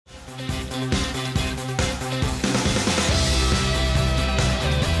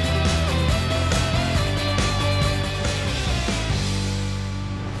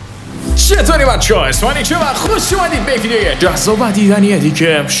چطوری بچه‌ها؟ اسمانی چه و خوش اومدید به ویدیو جذاب و دیدنی دیگه.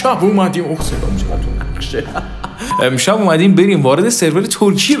 امشب اومدیم امشب اومدیم بریم وارد سرور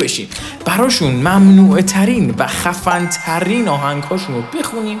ترکیه بشیم، براشون ممنوع ترین و خفن ترین آهنگاشون رو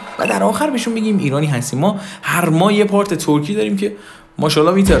بخونیم و در آخر بهشون بگیم ایرانی هستیم. ما هر ماه یه پارت ترکی داریم که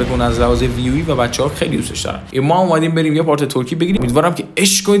ماشاءالله میترکون از لحاظ ویوی و بچه‌ها خیلی دوستش دارن. ما اومدیم بریم یه پارت ترکی بگیریم. امیدوارم که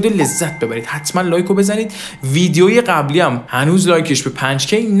عشق کنید و لذت ببرید. حتما لایکو بزنید. ویدیوی قبلی هم هنوز لایکش به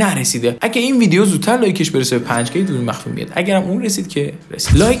 5k نرسیده. اگه این ویدیو زودتر لایکش برسه به 5k دون مخفی میاد. اگرم اون رسید که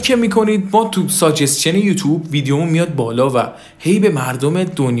رسید. لایک میکنید ما تو ساجستشن یوتیوب ویدیومون میاد بالا و هی به مردم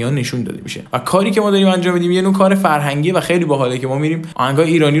دنیا نشون داده میشه. و کاری که ما داریم انجام میدیم یه نوع کار فرهنگی و خیلی باحاله که ما میریم آهنگای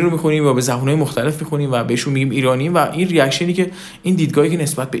ایرانی رو میخونیم و به زبان‌های مختلف میخونیم و بهشون میگیم ایرانی و این ریاکشنی که این دیدگاهی که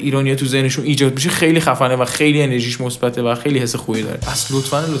نسبت به ایرانی‌ها تو ذهنشون ایجاد میشه خیلی خفنه و خیلی انرژیش مثبته و خیلی حس خوبی داره. پس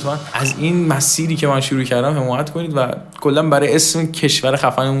لطفاً از این مسیری که من شروع کردم حمایت کنید و کلا برای اسم کشور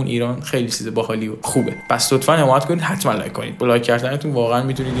خفنمون ایران خیلی چیز باحالی و خوبه. پس لطفاً حمایت کنید، حتما لایک کنید. با لایک کردنتون واقعاً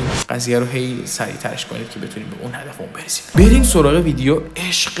میتونید این قضیه رو هی سریع‌ترش کنید که بتونیم به اون هدفمون برسیم. بریم سراغ ویدیو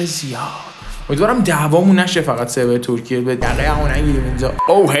عشق زیاد. امیدوارم دعوامون نشه فقط سرور ترکیه به دقیقه اون نگیریم اینجا.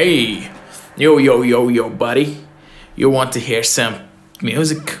 Oh hey. Yo buddy. You want to hear some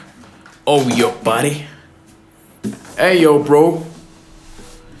music? Oh yo buddy. Hey yo bro.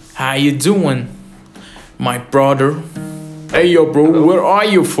 How you doing? My brother. Hey yo bro, hello. Where are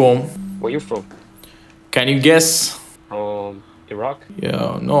you from? Where you from? Can you guess? Iraq?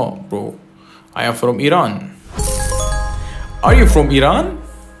 Yeah, no bro. I am from Iran. Are you from Iran?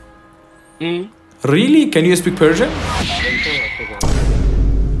 Really? Can you speak Persian?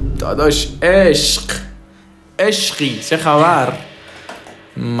 داداش عشقی چه خبر؟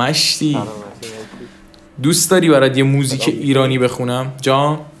 مشتی دوست داری برات یه موزیک ایرانی بخونم؟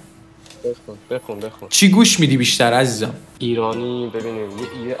 جان؟ بخون چی گوش میدی بیشتر عزیزم؟ ایرانی ببینیم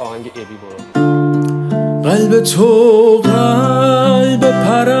یه آهنگ ابی برو. قلب تو قلب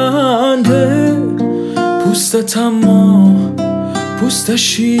پرنده، پوستت اما پوست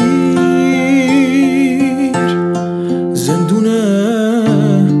شیر، زندونه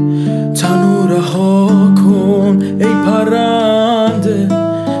تنو رها کن ای پرنده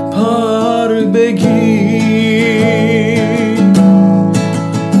پر بگیر،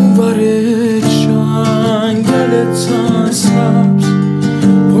 اونور جنگل سبز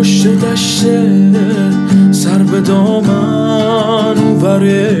پشت دشت سر به دامن، اونور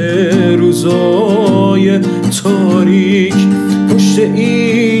روزای تاریک پشت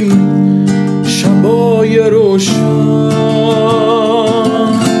این شبای روشن.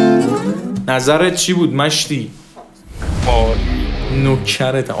 نظرت چی بود مشتی؟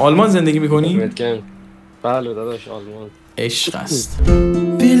 نوکرتم. آلمان زندگی میکنی؟ بله داداش آلمان. عشق است.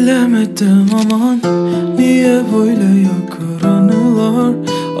 Bilemedim aman niye böyle yakar anılar,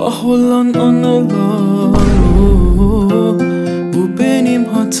 ah olan anılar, oh, bu benim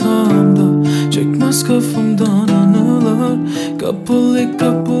hatamda çekmez kafamdan anılar, kapılı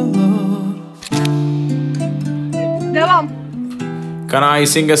kapılar. Devam. Can I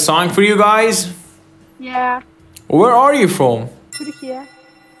sing a song for you guys? Yeah. Where are you from? Turkey.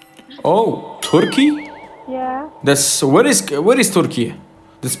 Oh, Turkey? Yeah. That's where is Turkey?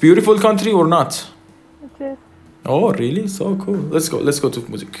 This beautiful country or not? It is. Oh, really? So cool. Let's go to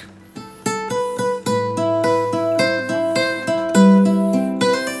music.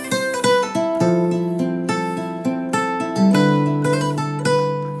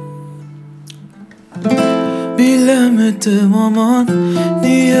 Bilemedim aman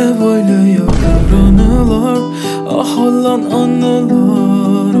niye böyle yakar anılar, ah olan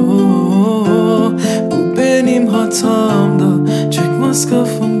anılar, oh, bu benim hatamda çekmez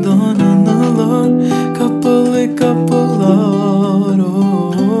kafamdan anılar, kapalı kapılar,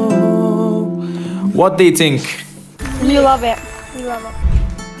 oh. What do you think? We love it. We love it.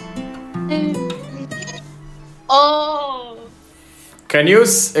 Oh. Can you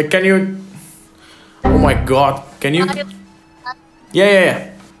Oh my god, can you? Yeah.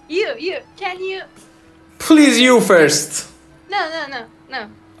 You. Can you? Please, you first. No.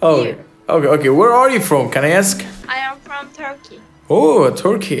 Oh, You. okay. Where are you from? Can I ask? I am from Turkey. Oh,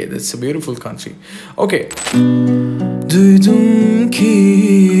 Turkey. That's a beautiful country. Okay. Duydum ki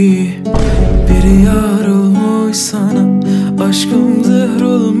biri yar olmuş sana, aşkım zehir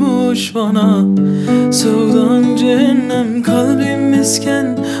olmuş bana, sevdan cehennem kalbim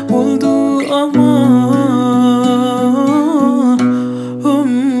mesken oldu ama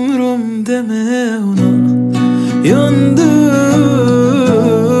ömrüm deme ona.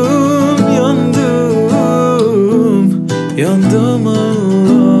 Yandım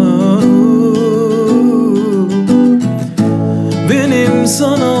Allah, benim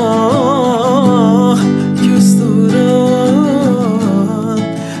sana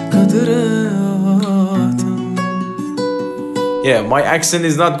Yeah, my accent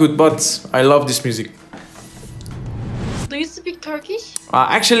is not good, but I love this music. Do you speak Turkish?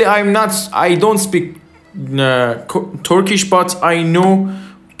 Actually, I don't speak Turkish, but I know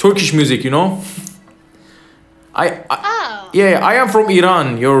Turkish music, you know? Yeah, I am from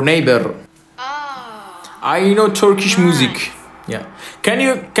Iran, your neighbor. I know Turkish music. Yeah.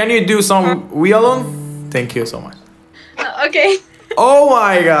 Can you do some violin? Thank you so much. Okay. Oh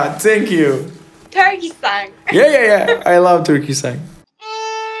my god, thank you. Turkish song. Yeah. I love Turkish song.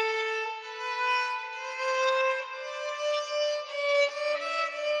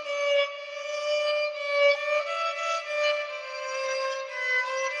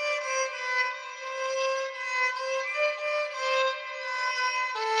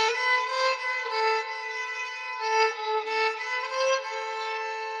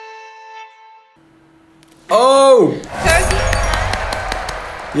 Oh!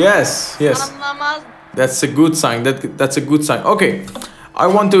 Yes. Anlamaz. That's a good sign. That's a good sign. Okay. I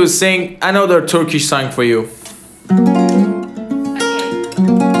want to sing another Turkish song for you.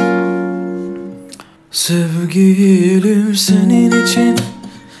 Sevgilim senin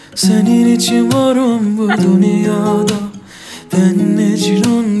için varım bu dünyada. Ben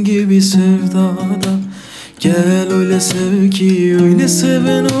Necrun gibi sevdada. Gel öyle sev ki öyle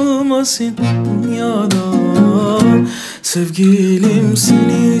seven olmasın dünyada. Sevgilim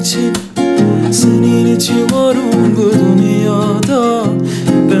senin için varım bu dünyada.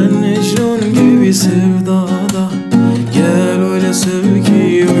 Ben Necrun gibi sevdada. Gel öyle sev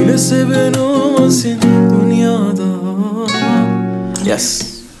ki öyle seven olmasın dünyada.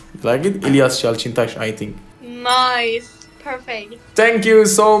 Yes. Like it? İlyas Çalçıntaş, I think. Nice. Perfect. Thank you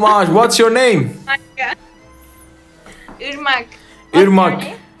so much. What's your name? Irmak. Irmak.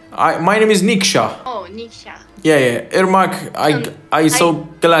 My name is Niksha. Oh, Niksha. Yeah. Irmak, I so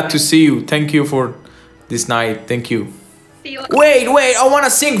glad to see you. Thank you for this night. Thank you. See you. Wait, I wanna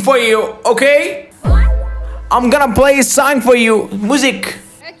sing for you, okay? I'm gonna play a song for you. Music.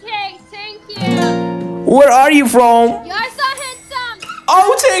 Okay, thank you. Where are you from? You're so handsome.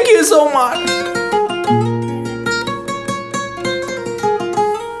 Oh, thank you so much.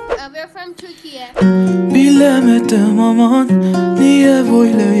 We're from Turkey. Bilemedim aman niye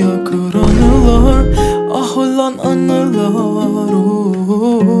böyle yakır anılar. Ah olan anılar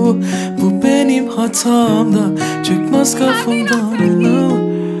oh. Bu benim hatam da çıkmaz kafamdan anılar.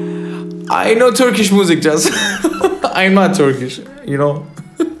 I know Turkish music just I'm not Turkish, you know.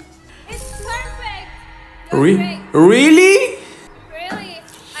 It's perfect. You're great. Really? Really,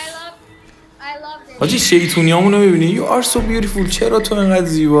 I love this. حاجی شیطونیامونو ببینی. You are so beautiful. چرا تو انقدر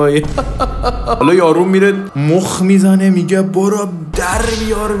زیبایی؟ حالا یارو میره مخ میزنه میگه برو در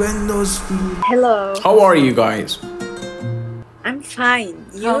بیار بنداز. Hello, How are you guys? I'm fine.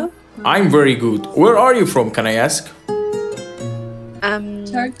 You? I'm very good. Where are you from, can I ask?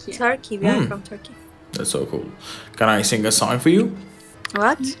 Turkey. Turkey. We are from Turkey. That's so cool. Can I sing a song for you?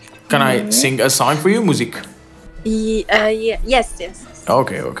 What? Can I sing a song for you? Music. Yes.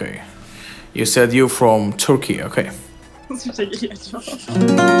 Okay. You said you're from Turkey, okay.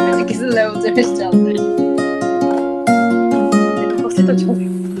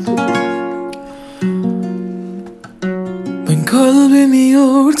 Ben kalbimi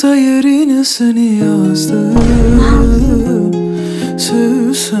orta yerine seni yazdım.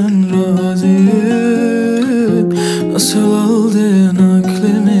 Sevsen razıyım. Nasıl aldın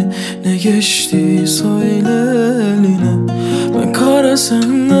aklımı, ne geçti söyle eline. Ben kara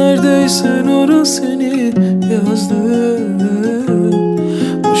sen neredeysen orasını yazdım.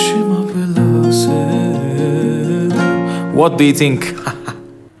 Başıma belası. What do you think?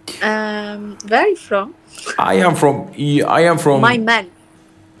 Where are you from? I am from My man.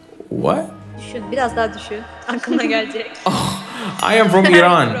 What? Düşün, biraz daha düşün. Aklına gelecek. I am from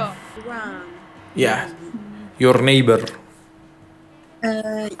Iran. Iran. Yeah. Your neighbor.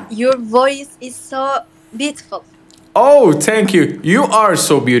 Your voice is so beautiful. Oh, thank you. You are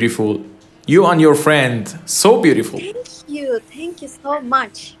so beautiful. You and your friend. So beautiful. Thank you so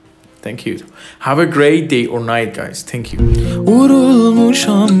much. Thank you. Have a great day or night, guys. Thank you.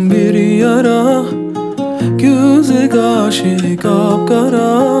 Vurulmuşam bir yara, gözü kaşı kapkara,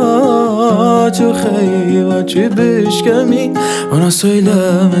 çok hayvacı beşkemi, ona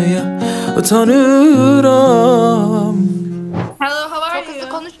söylemeye utanıram. Hello, how are you?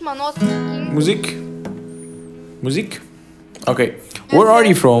 Konuşma, no speaking. Music? Okay. Where are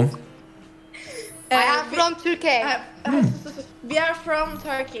you from? I am from Turkey. We are from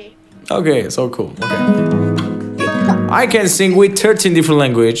Turkey. Okay, so cool. Okay. I can sing with 13 different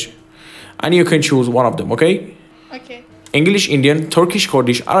languages, and you can choose one of them, okay? Okay. English, Indian, Turkish,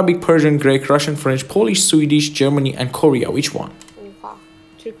 Kurdish, Arabic, Persian, Greek, Russian, French, Polish, Swedish, Germany, and Korea. Which one?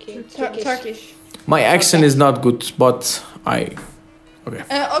 Turkish. My accent is not good, but okay.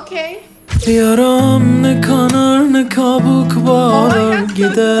 Okay. Yaram ne kanar ne kabuk bağlar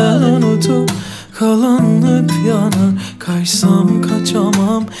gider unutu kalan hep yanar kaçsam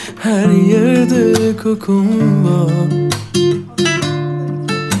kaçamam her yerde kokun var.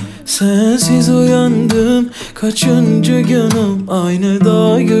 Sensiz uyandım kaçıncı günüm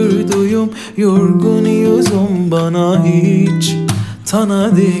aynada gördüğüm yorgun yüzüm bana hiç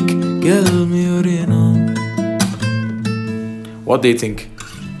tanıdık gelmiyor inan. What do you think?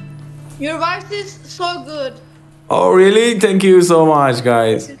 Your voice is so good. Oh really? Thank you so much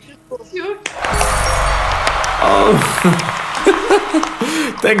guys. Oh.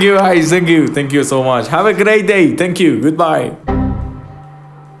 Thank you guys, thank you so much. Have a great day. Thank you. Goodbye.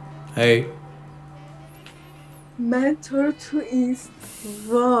 Hey. mentor to East.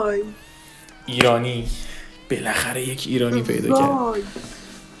 وای ایرانی. بالاخره یک ایرانی پیدا کرد.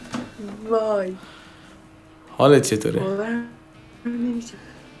 وای حالت چطوره؟ باور نمیشه.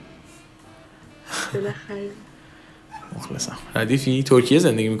 بالاخره مخلصم. ردیفی ترکیه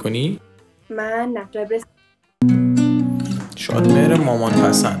زندگی میکنی؟ من نه شاید مهر مامان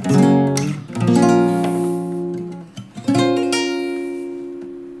پسند.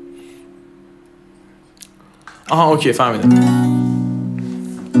 آها اوکی فهمیدم.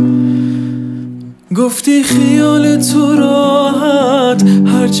 گفتی خیال تو راحت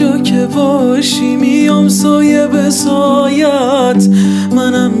هر جا که باشی میام سایه به سایت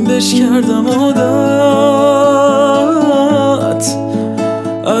منم بش کردم عادت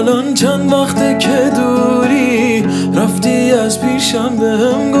الان چند وقته که دوری رفتی از پیشم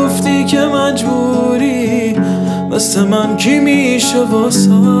بهم گفتی که مجبوری مثل من کی میشه واسه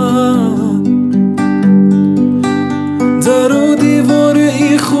در و دیوار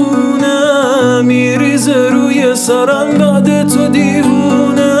ای خونه میریزه روی سرم بعد تو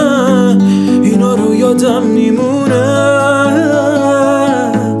دیوونه اینا رو یادم میمونه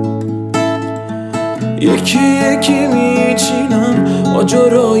یکی یکی میچینم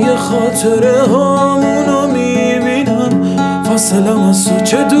آجرای خاطره هامونو میبینم فاصلم از تو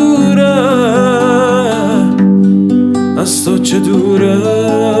چه دوره از تو چه دوره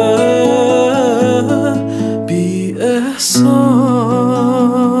احساس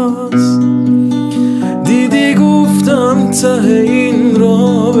دیدی گفتم ته این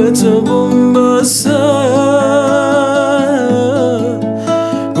رابطه بومبسته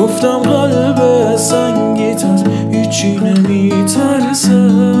گفتم قلب سنگیت از هیچی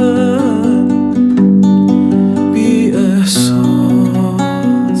نمیترسه بی احساس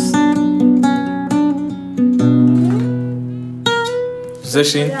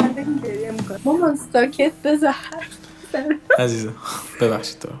زشین مامان ساکت بذار عزیزم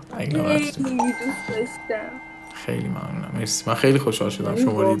ببخشید تو خیلی دوست داشتم خیلی ممنونم مرسی من خیلی خوشحال شدم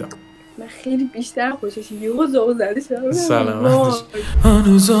شما رو دیدم من خیلی بیشتر خوشش یهو ذوق زده شدم سلام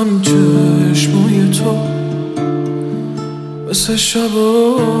هنوزم چشمای تو مثل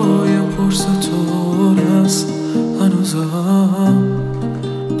شبای پرستاره است هنوزم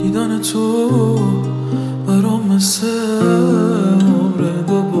دیدن تو برام مثل عمر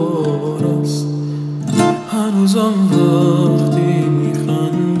دوباره است هنوزم وقتی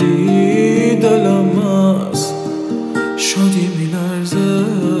میخندی دلم از شادی میلرزه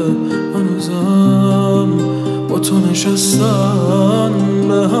هنوزم با تو نشستن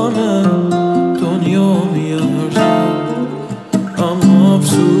به همه دنیا میارزه اما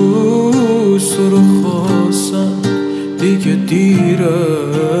افسوس تو رو خواستم دیگه دیره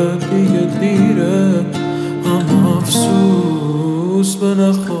اما افسوس به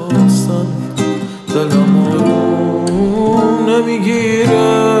نخواستن دلم آروم نمیگیره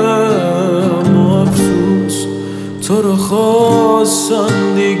اما افسوس تو رو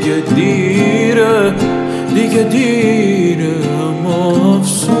خواستن دیگه دیره اما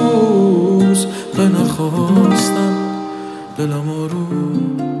افسوس به نخواستن دلم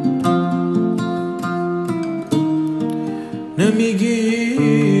آروم نمیگیره.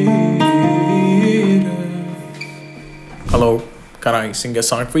 Hello, can I sing a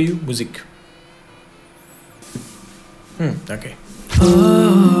song for you? Music. Okay.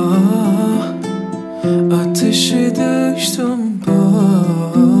 Ateşe düştüm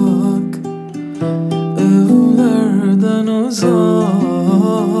bak evlerden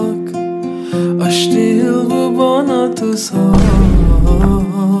uzak aşk değil bu bana tuzak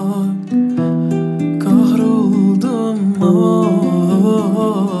kahroldum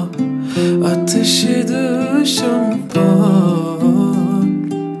ateşe düştüm bak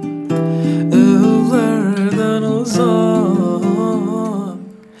evlerden uzak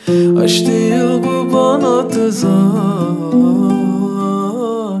aşk değil bu bana tuzak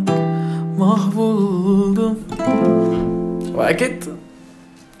mahvoldum. Vakit.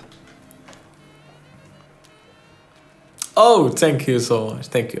 Oh, thank you so much.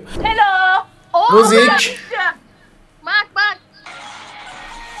 Thank you. Hello. Oh, Müzik. Bak bak.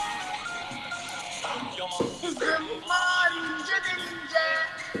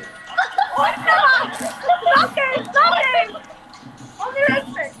 Sakin.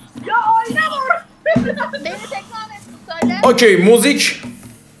 Ya oynama. Beni tekrar et söyle. Okay, müzik.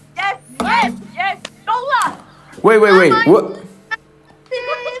 Yes. Yolla. Wait.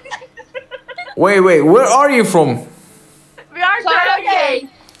 Wait. Where are you from? We are Turkey.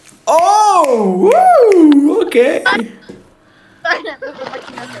 Oh, woo, okay.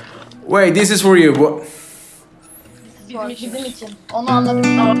 Wait, this is for you. What? Bizim için. Onu anladım.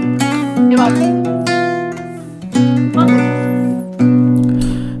 Bir bak.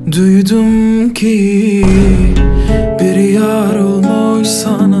 Duydum ki bir yar olmuş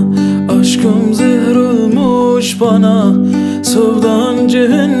sana, aşkım zehir olmuş bana. Sevdan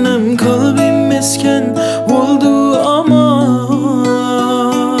cehennem, kalbim mesken oldu ama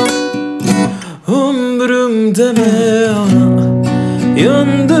ömrüm deme ana.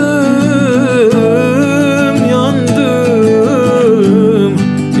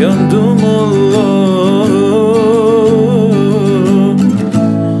 Yandım Allah.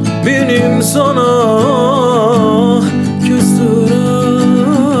 Benim sana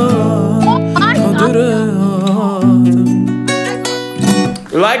kadere adım.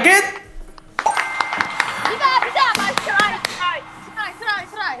 Like it? Bir daha. Try.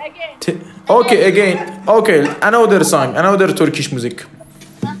 Again. Okay, again. Okay, another song, another Turkish music.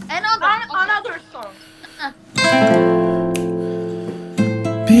 Another song.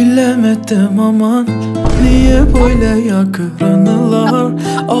 Bilemedim aman, niye böyle yakıranılar,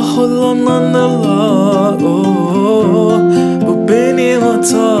 ah olan anılar. Oh, bu benim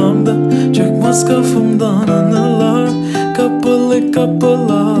hatamdı, çökmez kafamdan anılar, kapalı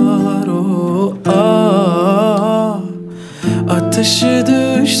kapılar. Oh, ah, ateşe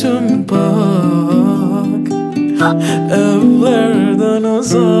düştüm bak, evlerden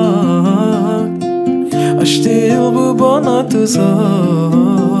uzak. Aşk değil bu, bana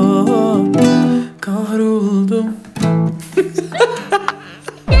tuzak. Kahroldum.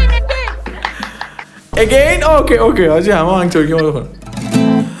 Again? Okay. Hacı hemen hangi Türkiye var?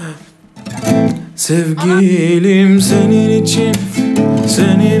 Sevgilim senin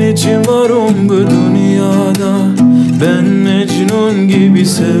için varım bu dünyada. Ben Mecnun gibi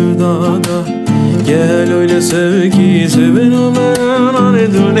sevdada. Gel öyle sev ki sevin olmayan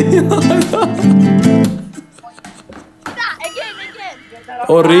hani dünyada.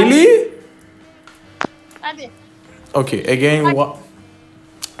 Oh really? Hadi. Okay, again what?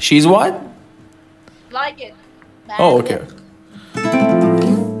 She's what? Like it. Oh okay.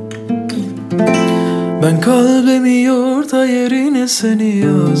 Ben kalbimi orta yerine seni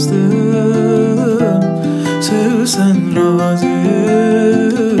yazdım. Sevsen razı.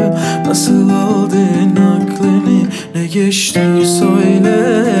 Nasıl aldın aklını, ne geçti söyle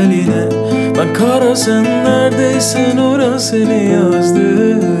eline. Ben kara, sen neredeysen orasını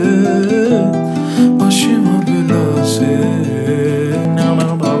yazdım. Başıma belası.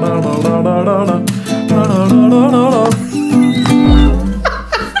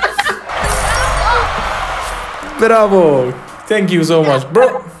 Bravo. Thank you so much,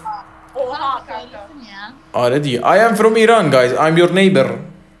 bro. Oha söylesin ya. Already. I am from Iran, guys. I'm your neighbor.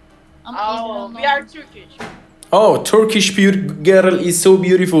 Oh, we are Turkish. Oh, Turkish girl is so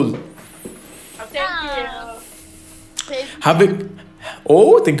beautiful. Thank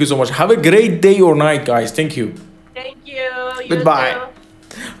Thank you so much. Have a great day or night, guys. Thank you. you. Goodbye.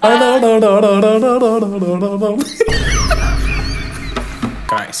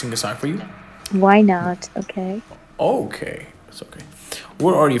 Can I sing a song for you? Why not? Okay. Okay, it's okay.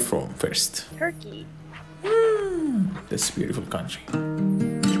 Where are you from first? Turkey. This beautiful country.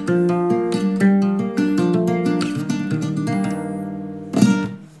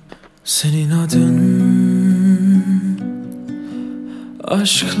 Senin adın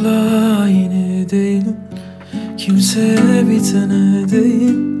aşkla yine değil, kimseye bitene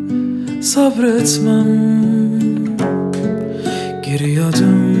değil, sabretmem. Geri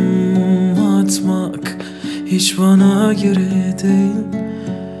adım atmak hiç bana göre değil,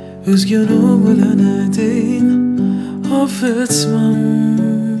 üzgünüm ölene değil, affetmem.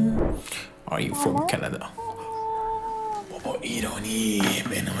 Are you from Canada? Baba İrani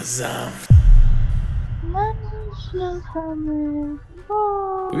benazam.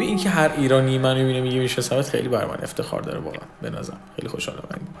 ببین این که هر ایرانی من میبینه میگه میشناسمت خیلی بر من افتخار داره واقعا به نظرم خیلی خوشحالم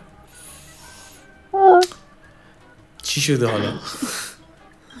من چی شده حالا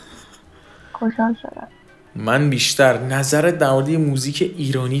خوشحال شدم. من بیشتر. نظرت در مورد موزیک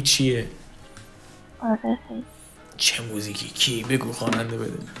ایرانی چیه؟ آره خیلی. چه موزیکی؟ کی؟ بگو خواننده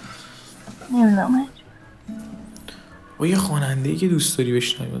بده. نمیدونم. و یه خواننده‌ای که دوست داری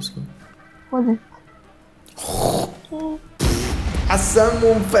بشنوی واسه خودت. اصلا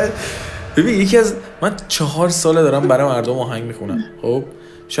ببین یکی از من 4 ساله دارم برای مردم آهنگ میخونم. خب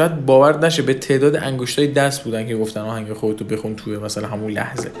شاید باور نشه به تعداد انگشتای دست بودن که گفتن آهنگ خودتو بخون توی مثلا همون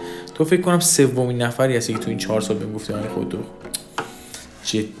لحظه. تو فکر کنم سومین نفری هستی که تو این 4 سال بهم گفتی آهنگ خودتو بخون.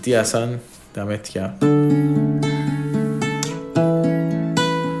 جدی اصلا دمت گرم.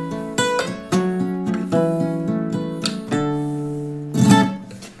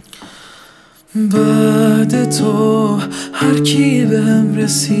 بعد تو هر کی بهم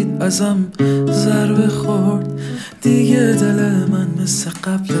رسید ازم ضربه خورد، دیگه دل من مثل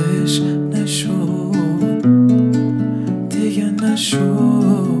قبلش نشد، دیگه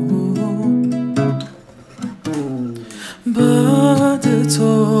نشد. بعد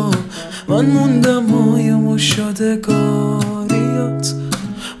تو من موندم مایم و شادگاریات،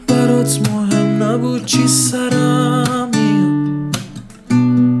 برات مهم نبود چی سرم میاد،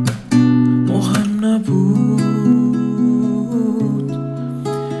 مهم نبود.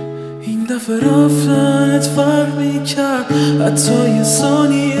 این دفعه رفتنت فرق میکرد، حتی یه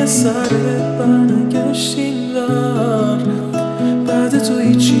ثانیه سرت برنگشت این ور. بعد تو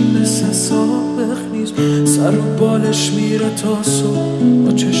هیچی مثل سابق نیست، سر و بالش میره تا صبح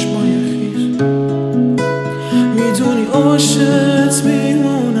با چشمای خیز. میدونی عاشقت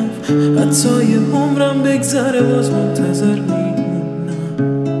میمونم، حتی یه عمرم بگذره باز منتظر میمونم.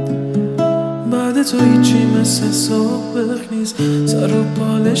 بعد تو هیچی مثل سابق نیست، سر و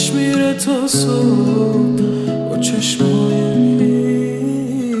بالش میره تا صبح با چشمای خیز.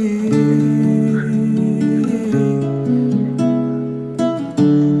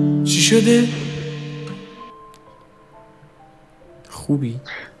 چی شده؟ خوبی؟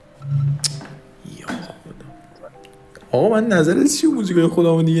 یا خدا. آقا من نظرت چیه موزیکای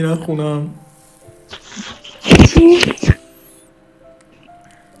خودمو دیگه نخونم؟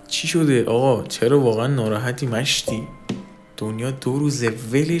 چی شده آقا؟ چرا واقعا ناراحتی مشتی؟ دنیا 2 روزه،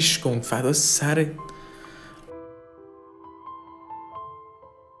 ولش کن، فدا سرت.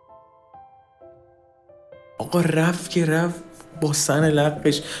 آقا رفت که رفت با سن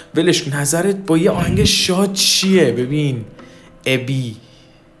لقش، ولش کن. نظرت با یه آهنگ شاد چیه؟ ببین ابی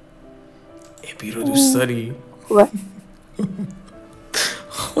رو دوست داری؟ خوبه.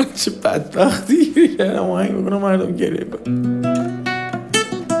 چه بدبختی شدم آهنگ بکنم مردم گریه کن.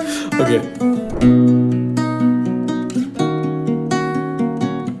 اوکی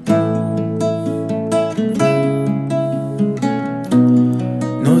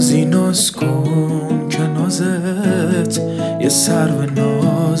نازی ناز کن که نازت یه سرو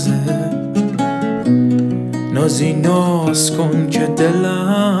نازه، نازی ناز کن که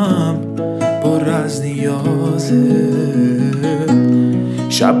دلم پر از نیازه.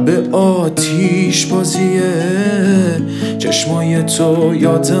 شب به آتیش بازیه، چشمای تو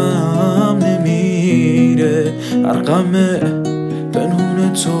یادم نمیره، هر غم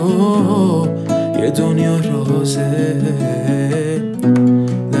پنهون تو یه دنیا رازه.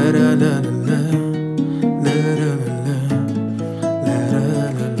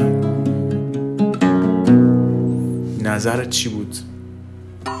 نظرت چی بود؟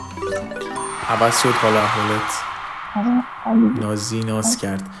 عوض شد حال احوالت؟ نازی ناز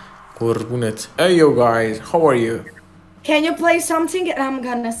کرد قربونت. Hey you guys, how are you? Can you play something and I'm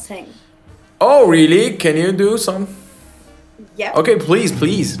gonna sing? Oh really? Can you do some? Yeah. Okay, please.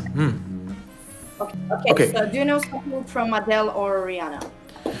 Okay. So do you know something from Adele or Rihanna?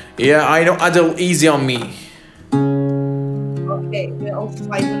 Yeah, I know Adele, Easy on Me. Okay, well,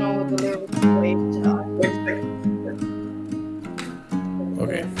 I don't know the lyrics. Wait a second.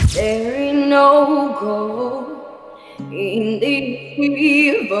 Okay. There ain't no gold in the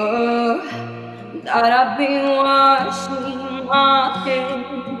river that I've been washing my hands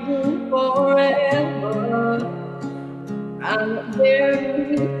in forever, and there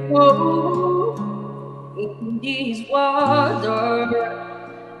is gold in these waters,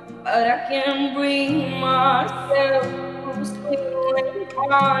 but I can't bring myself to swim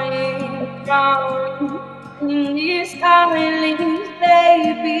when I am drowning in these islands,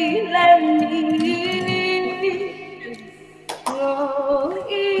 baby. Let me go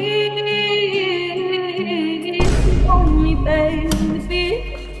easy on me, baby.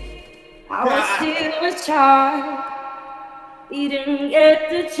 I was still a child, didn't get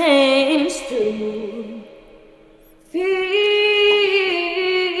the chance to feel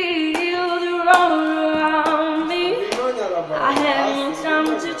the road around me. I had no time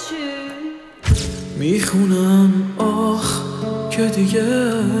to choose. میخونم آخ که دیگه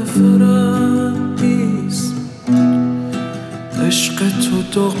فرق نیست، عشق تو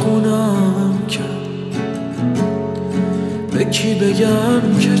داغونم کرد، به کی بگم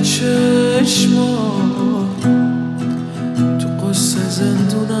که چشما تو قصه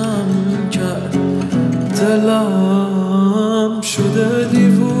زندونم کرد، دلم شده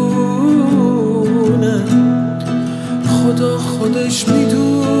دیوونه، خدا خودش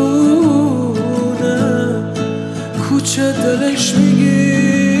میدونه، کوچه دلش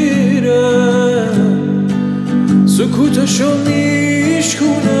میگیره، سکوتشو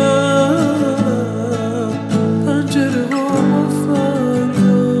میشکونه، پنجره ها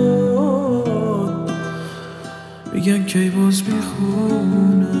فریاد میگن کی باز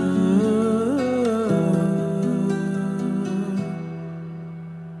میخونه.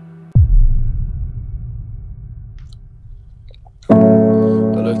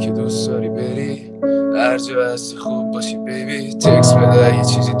 حالا که دوست داری بری هر جا هستی خوب باشی بیبی، تکس بده یه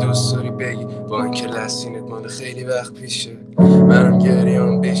چیزی دوست داری بگی، با اینکه لسینت مال خیلی وقت پیشه، منم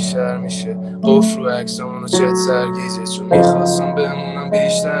گریام بیشتر میشه، قفل رو عکسامونو چت سرگیزه، چون میخواستم بمونم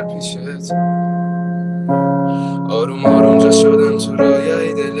بیشتر پیشت، آروم آروم جا شدم تو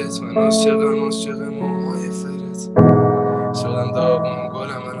رایه دلت، من عاشق موهای فرت شدم، داغون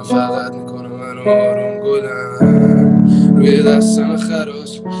گلم منو فقط میکنه منو آروم گلم روی دستم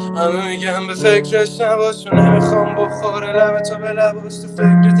خراش، همه میگم به فکرش نباش، چون نمیخوام بخوره لب تو به لباش، تو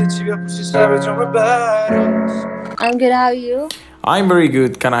فکرت چی بپوشیش لب جامه براش. I'm good. How are you? I'm very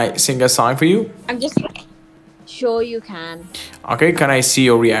good. Can I sing a song for you? I'm just sure you can. Okay, can I see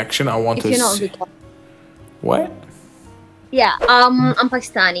your reaction? I want If to you're not see. good. What? Yeah. I'm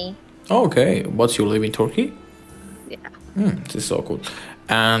Pakistani. Okay, but you live in Turkey? Yeah. This is so cool.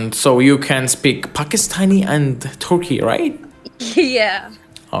 And so you can speak Pakistani and Turkey, right? Yeah.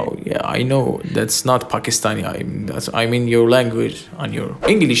 Oh yeah, I know that's not Pakistani. I mean your language on your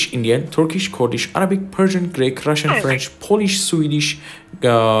English, Indian, Turkish, Kurdish, Arabic, Persian, Greek, Russian, French, Polish, Swedish,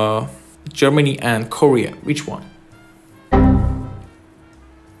 Germany, and Korea. Which one?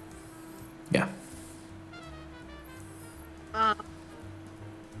 Yeah.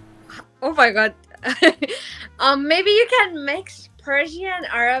 Oh my god. Maybe you can mix Persian,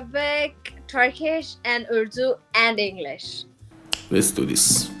 Arabic, Turkish, and Urdu and English. Let's do this.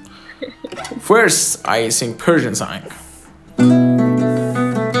 First, I sing Persian song.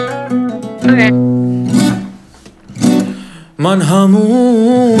 Okay. من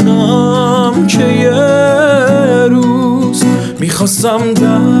همونم که یه روز میخواستم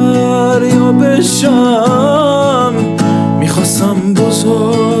دریا بشم، میخواستم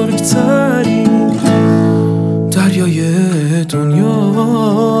بزرگترین دریای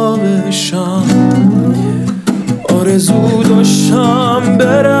دنیا بشم، آرزو داشتم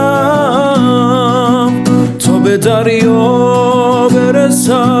برم تا به دریا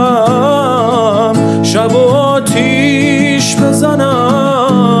برسم، شب و آتیش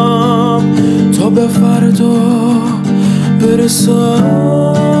بزنم تا به فردا برسم.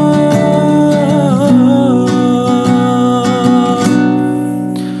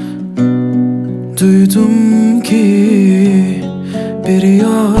 duydum ki bir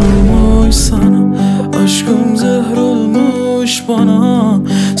yarmış sana, aşkım zehir olmuş bana,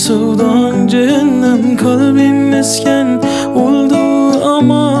 sevdan cehennem, kalbim mesken oldu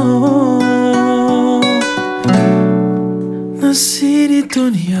ama nasini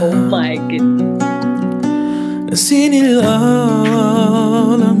dünya, Oh my god. نسيني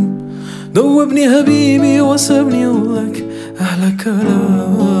العالم، ذوبني حبيبي وسبني ولك أحلى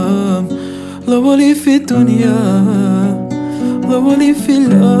كلام، لولي في الدنيا لولي في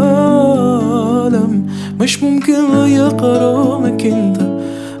العالم، مش ممكن يا غرامك انت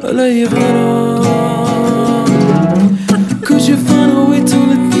علي غرام. Could you find a way to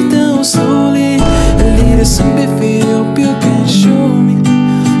let me down slowly and lead us in me, hope you can show me.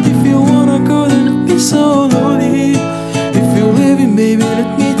 If you wanna go then let me so lonely, if you're leaving baby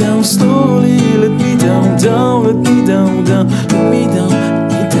let me down slowly, let me down, down, let me down, down, let me down,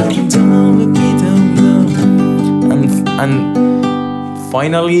 let me down, let me down, down. And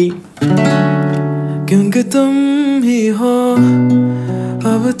finally Göngetum hi ho,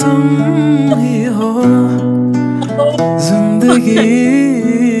 abatum hi ho, zindagi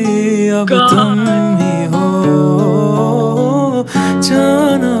abatum hi ho,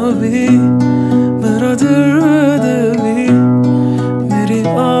 jana bhi mera dard bhi, meri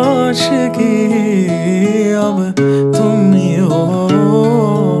aashiki abatum hi ho.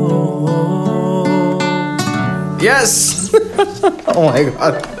 Yes. Oh my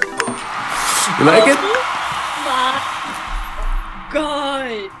god. You like it?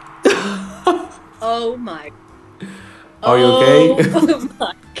 God. Oh my. Are you okay? Oh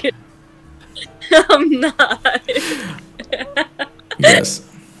my God. I'm not. Yes.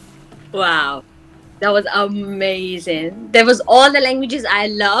 Wow. That was amazing. There was all the languages I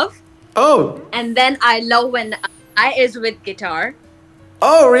love. Oh. And then I love when I is with guitar.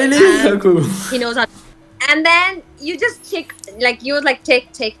 Oh, really? Cool. He knows how. And then you just take, like, you would like take.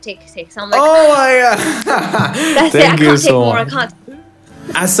 So I'm like, Oh my God. that's it. I can't take more. I can't.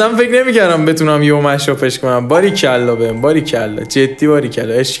 اصلا فکر نمی‌کردم بتونم یه مشاپش کنم. باریکلا بهم، باریکلا، جدی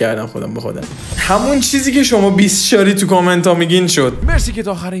باریکلا، عشق کردم خودم به خودم. همون چیزی که شما 20 شاری تو کامنت ها میگین شد. مرسی که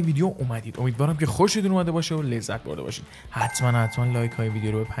تا آخر این ویدیو اومدید. امیدوارم که خوشتون اومده باشه و لذت برده باشید. حتما لایک های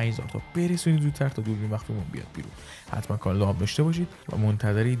ویدیو رو به 5000 تا برسونید زودتر تا دوربین مخفیمون بیاد بیرون. حتما کانال آب داشته باشید و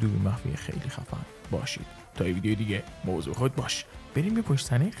منتظر دوربین مخفی خیلی خفن باشید. تا این ویدیو دیگه موضوع خود باش. بریم به پشت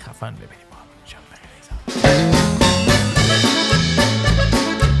صحنه خفن ببینیم با هم. شب بخیر.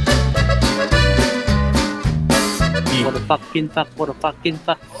 What the fucking fuck, what the fucking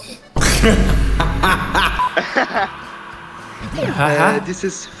fuck. This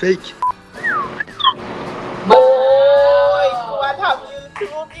is fake. โอ้ยกูมาทำ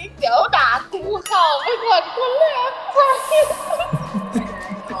YouTube อีกเดี๋ยวด่ากูเข้าไปก่อนคนแรก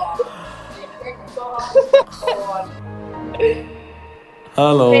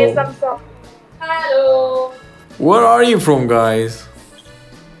Hello. Say some song. Hello. Where are you from, guys?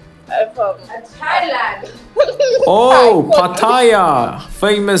 I'm from Thailand. Oh, Pattaya,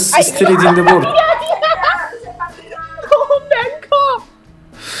 famous street in the world. Oh, Bangkok.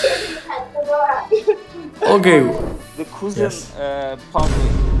 Okay. The cousin Yes.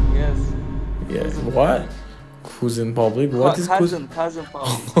 public, yes. Yeah. What? Cousin public? What is cousin? Cousin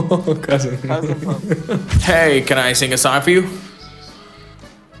public. Cousin. Cousin public. Hey, can I sing a song for you?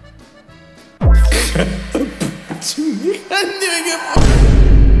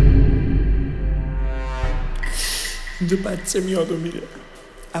 اینجا بچه میاد و میره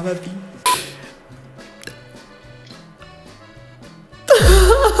عوضی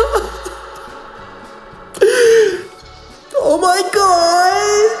Oh my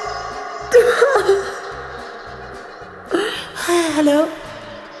God. Hi, hello.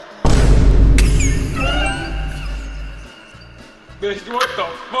 What the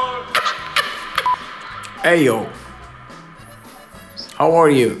fuck? Hey yo. How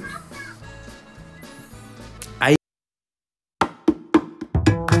are you?